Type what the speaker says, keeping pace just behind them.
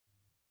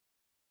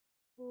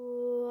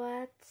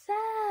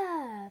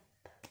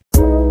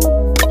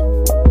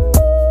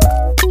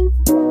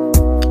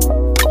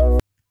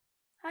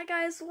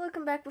guys,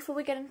 welcome back. Before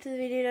we get into the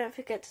video, don't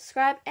forget to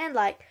subscribe and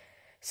like.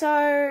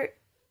 So,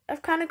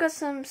 I've kind of got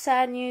some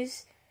sad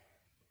news.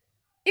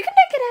 You can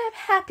make it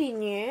happy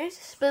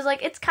news, but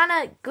it's kind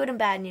of good and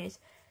bad news.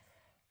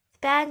 The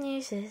bad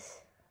news is,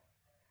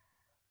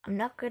 I'm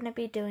not going to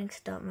be doing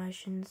stop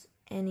motions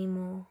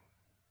anymore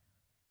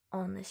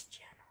on this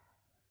channel.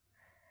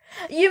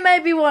 You may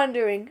be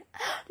wondering,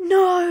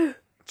 no!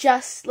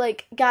 Just,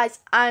 guys,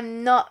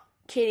 I'm not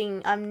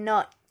kidding. I'm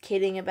not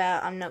going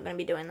to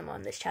be doing them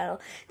on this channel.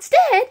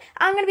 Instead,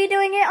 I'm going to be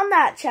doing it on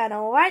that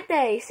channel right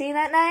there. You see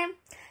that name?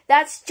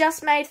 That's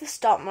just made for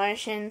stop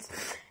motions.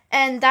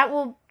 And that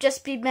will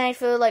just be made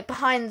for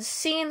behind the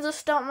scenes of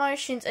stop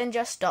motions and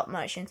just stop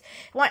motions.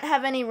 It won't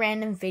have any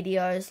random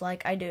videos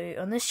like I do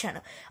on this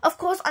channel. Of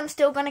course, I'm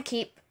still going to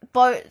keep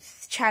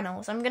both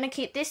channels. I'm going to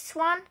keep this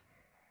one,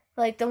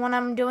 the one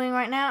I'm doing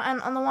right now,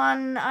 and on the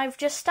one I've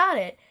just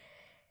started.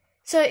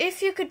 So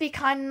if you could be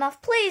kind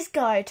enough, please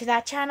go to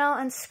that channel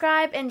and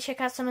subscribe and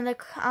check out some of the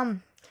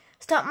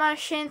stop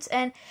motions.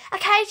 And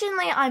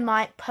occasionally I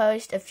might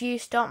post a few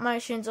stop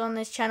motions on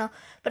this channel,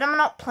 but I'm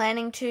not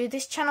planning to.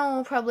 This channel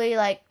will probably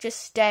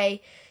just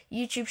stay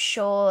YouTube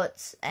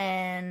shorts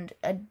and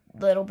a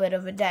little bit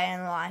of a day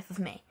in the life of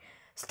me.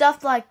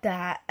 Stuff like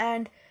that.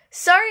 And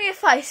sorry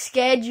if I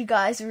scared you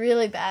guys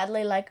really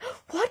badly,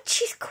 what,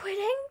 she's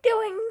quitting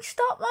doing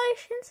stop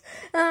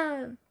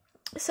motions?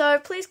 So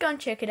please go and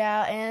check it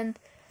out, and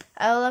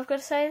all I've got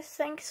to say is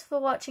thanks for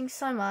watching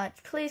so much.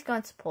 Please go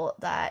and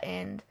support that,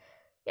 and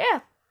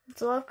yeah,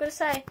 that's all I've got to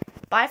say.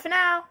 Bye for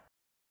now.